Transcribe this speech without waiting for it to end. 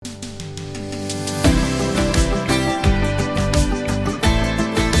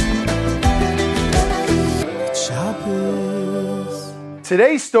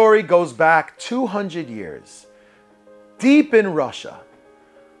Today's story goes back 200 years. Deep in Russia,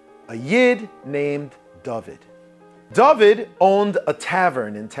 a Yid named David. David owned a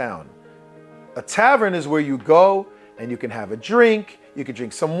tavern in town. A tavern is where you go and you can have a drink, you can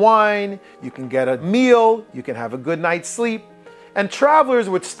drink some wine, you can get a meal, you can have a good night's sleep. And travelers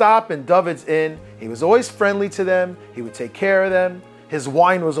would stop in David's inn. He was always friendly to them. He would take care of them. His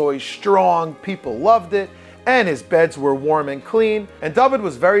wine was always strong. People loved it. And his beds were warm and clean. And David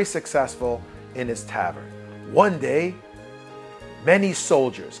was very successful in his tavern. One day, many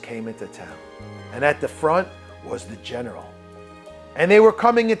soldiers came into town. And at the front was the general. And they were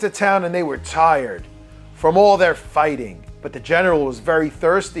coming into town and they were tired from all their fighting. But the general was very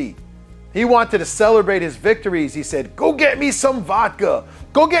thirsty. He wanted to celebrate his victories. He said, "Go get me some vodka.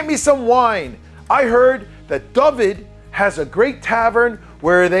 Go get me some wine. I heard that David has a great tavern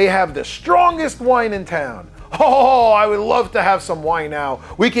where they have the strongest wine in town. Oh, I would love to have some wine now.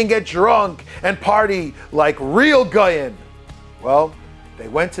 We can get drunk and party like real Goyim." Well, they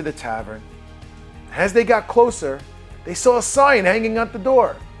went to the tavern. As they got closer, they saw a sign hanging at the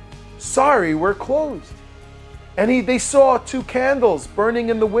door. "Sorry, we're closed." And they saw 2 candles burning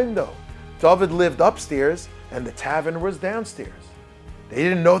in the window. David lived upstairs and the tavern was downstairs. They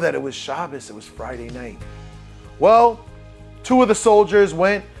didn't know that it was Shabbos, it was Friday night. Well, 2 of the soldiers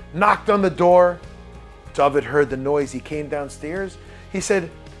went, knocked on the door. David heard the noise. He came downstairs. He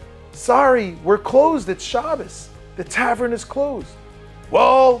said, "Sorry, we're closed. It's Shabbos. The tavern is closed."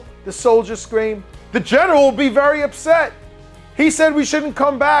 Well, the soldiers screamed, "The general will be very upset. He said we shouldn't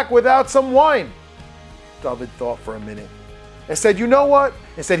come back without some wine." David thought for a minute and said, "You know what?"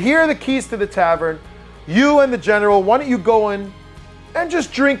 He said, "Here are the keys to the tavern. You and the general, why don't you go in and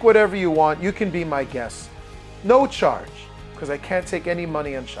just drink whatever you want. You can be my guest. No charge, because I can't take any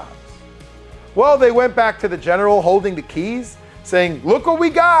money on Shabbos." Well, they went back to the general holding the keys, saying, "Look what we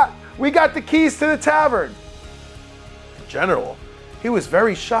got. We got the keys to the tavern." The general, he was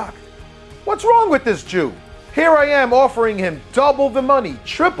very shocked. "What's wrong with this Jew? Here I am offering him double the money,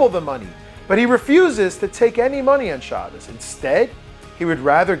 triple the money. But he refuses to take any money on Shabbos. Instead, he would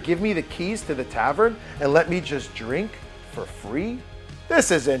rather give me the keys to the tavern and let me just drink for free?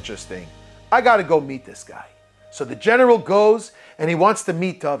 This is interesting. I got to go meet this guy." So the general goes and he wants to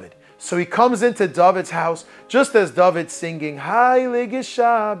meet David. So he comes into David's house just as David's singing, "Heiliger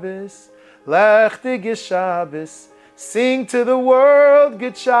Shabbos, Heiliger Shabbos, sing to the world,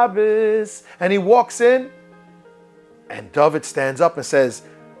 good Shabbos." And he walks in and David stands up and says,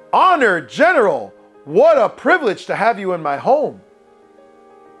 "Honored General, what a privilege to have you in my home.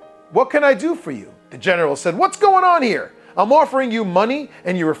 What can I do for you?" The general said, "What's going on here? I'm offering you money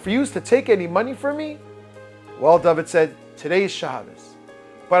and you refuse to take any money from me?" Well, David said, "Today is Shabbos,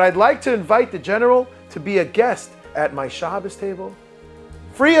 but I'd like to invite the general to be a guest at my Shabbos table.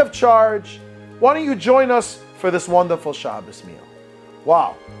 Free of charge. Why don't you join us for this wonderful Shabbos meal?"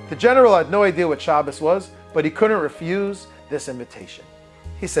 Wow, the general had no idea what Shabbos was, but he couldn't refuse this invitation.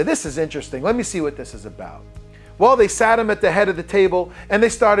 He said, "This is interesting. Let me see what this is about." Well, they sat him at the head of the table and they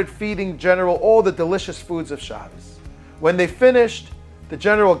started feeding General all the delicious foods of Shabbos. When they finished, the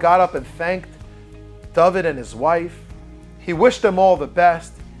general got up and thanked David and his wife. He wished them all the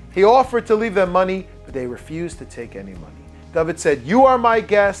best. He offered to leave them money, but they refused to take any money. David said, "You are my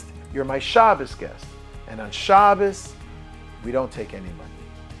guest. You're my Shabbos guest. And on Shabbos, we don't take any money."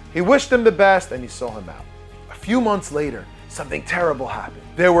 He wished them the best and he saw him out. A few months later, something terrible happened.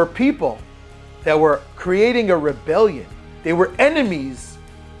 There were people that were creating a rebellion. They were enemies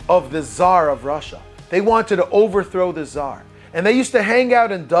of the Tsar of Russia. They wanted to overthrow the Tsar. And they used to hang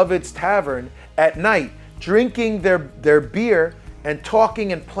out in David's tavern at night, drinking their beer and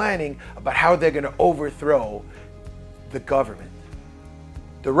talking and planning about how they're going to overthrow the government.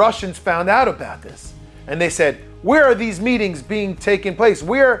 The Russians found out about this and they said, "Where are these meetings being taken place?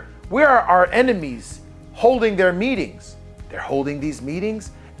 Where are our enemies holding their meetings?" They're holding these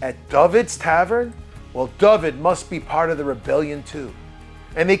meetings at David's tavern? Well, David must be part of the rebellion too.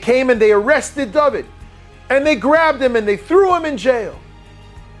 And they came and they arrested David. And they grabbed him and they threw him in jail.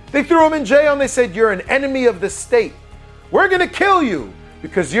 They threw him in jail and they said, "You're an enemy of the state. We're going to kill you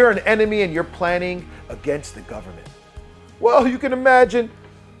because you're an enemy and you're planning against the government." Well, you can imagine,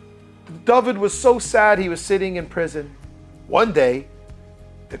 David was so sad he was sitting in prison. One day,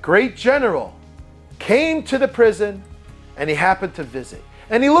 the great general came to the prison and he happened to visit.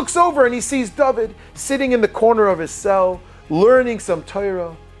 And he looks over and he sees David sitting in the corner of his cell, learning some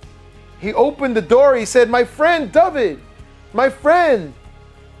Torah. He opened the door. He said, "My friend David, my friend,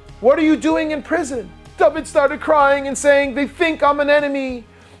 what are you doing in prison?" David started crying and saying, "They think I'm an enemy.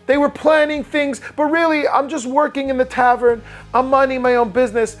 They were planning things, but really, I'm just working in the tavern. I'm minding my own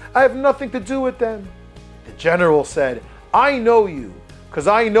business. I have nothing to do with them. The general said, I know you, because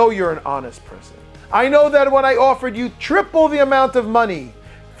I know you're an honest person. I know that when I offered you triple the amount of money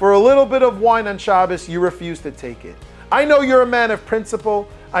for a little bit of wine on Shabbos, you refused to take it. I know you're a man of principle.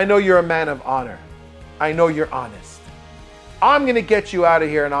 I know you're a man of honor. I know you're honest. I'm going to get you out of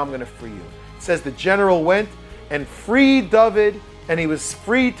here and I'm going to free you. It says the general went and freed David, and he was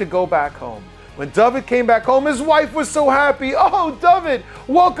free to go back home. When David came back home, his wife was so happy. Oh, David,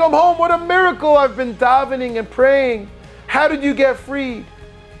 welcome home. What a miracle. I've been davening and praying. How did you get freed?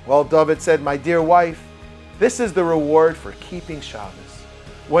 Well, David said, my dear wife, this is the reward for keeping Shabbos.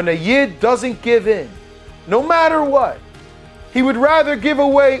 When a Yid doesn't give in, no matter what, he would rather give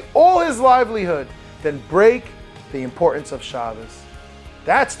away all his livelihood than break the importance of Shabbos.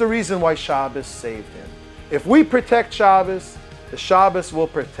 That's the reason why Shabbos saved him. If we protect Shabbos, the Shabbos will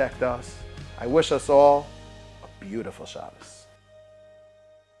protect us. I wish us all a beautiful Shabbos.